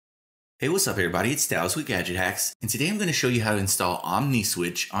Hey, what's up everybody, it's Dallas with Gadget Hacks, and today I'm going to show you how to install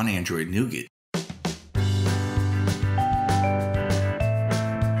OmniSwitch on Android Nougat.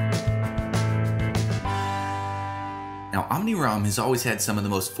 Now, OmniROM has always had some of the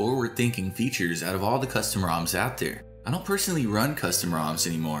most forward-thinking features out of all the custom ROMs out there. I don't personally run custom ROMs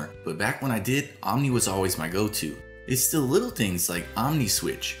anymore, but back when I did, Omni was always my go-to. It's still little things like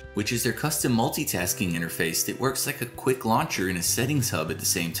OmniSwitch, which is their custom multitasking interface that works like a quick launcher and a settings hub at the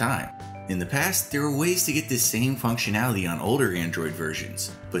same time. In the past, there were ways to get this same functionality on older Android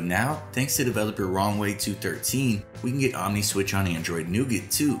versions, but now, thanks to developer Wrongway213, we can get OmniSwitch on Android Nougat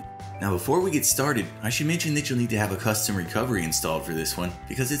too. Now before we get started, I should mention that you'll need to have a custom recovery installed for this one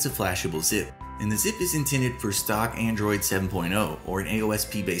because it's a flashable zip. And the zip is intended for stock Android 7.0 or an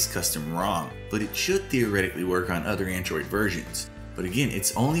AOSP based custom ROM, but it should theoretically work on other Android versions. But again,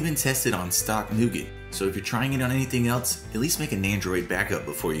 it's only been tested on stock Nougat, so if you're trying it on anything else, at least make an Android backup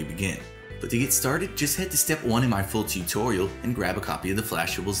before you begin. But to get started, just head to step 1 in my full tutorial and grab a copy of the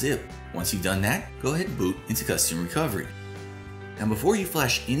flashable zip. Once you've done that, go ahead and boot into custom recovery. Now before you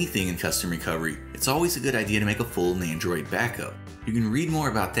flash anything in custom recovery, it's always a good idea to make a full Android backup. You can read more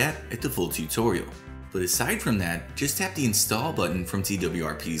about that at the full tutorial. But aside from that, just tap the install button from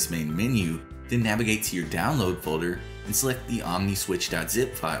TWRP's main menu, then navigate to your download folder and select the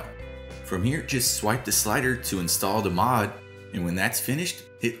omniswitch.zip file. From here, just swipe the slider to install the mod, and when that's finished,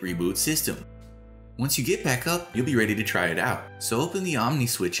 hit reboot system. Once you get back up, you'll be ready to try it out. So open the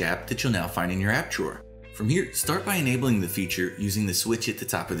OmniSwitch app that you'll now find in your app drawer. From here, start by enabling the feature using the switch at the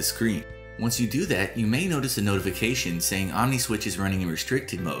top of the screen. Once you do that, you may notice a notification saying OmniSwitch is running in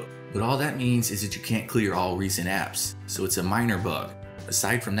restricted mode, but all that means is that you can't clear all recent apps, so it's a minor bug.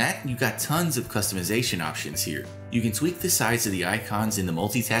 Aside from that, you've got tons of customization options here. You can tweak the size of the icons in the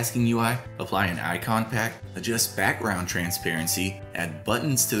Multitasking UI, apply an icon pack, adjust background transparency, add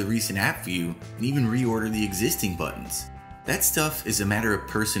buttons to the recent app view, and even reorder the existing buttons. That stuff is a matter of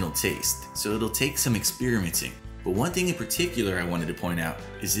personal taste, so it'll take some experimenting. But one thing in particular I wanted to point out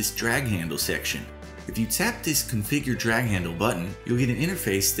is this drag handle section. If you tap this configure drag handle button, you'll get an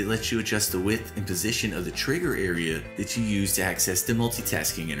interface that lets you adjust the width and position of the trigger area that you use to access the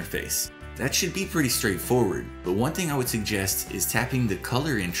multitasking interface. That should be pretty straightforward, but one thing I would suggest is tapping the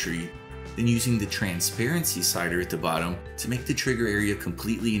color entry, then using the transparency slider at the bottom to make the trigger area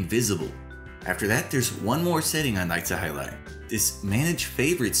completely invisible. After that, there's one more setting I'd like to highlight. This Manage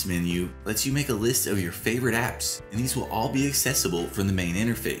Favorites menu lets you make a list of your favorite apps, and these will all be accessible from the main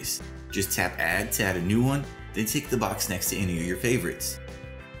interface. Just tap Add to add a new one, then tick the box next to any of your favorites.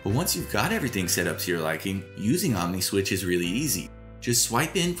 But once you've got everything set up to your liking, using OmniSwitch is really easy. Just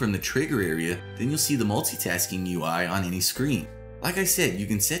swipe in from the trigger area, then you'll see the multitasking UI on any screen. Like I said, you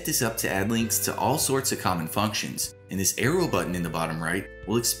can set this up to add links to all sorts of common functions, and this arrow button in the bottom right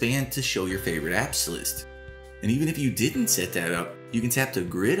will expand to show your favorite apps list. And even if you didn't set that up, you can tap the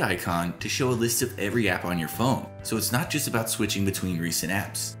grid icon to show a list of every app on your phone, so it's not just about switching between recent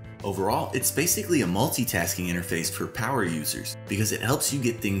apps. Overall, it's basically a multitasking interface for power users because it helps you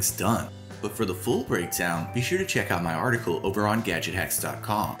get things done. But for the full breakdown, be sure to check out my article over on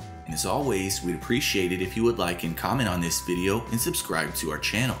gadgethacks.com. And as always, we'd appreciate it if you would like and comment on this video and subscribe to our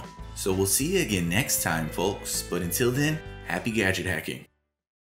channel. So we'll see you again next time, folks, but until then, happy gadget hacking.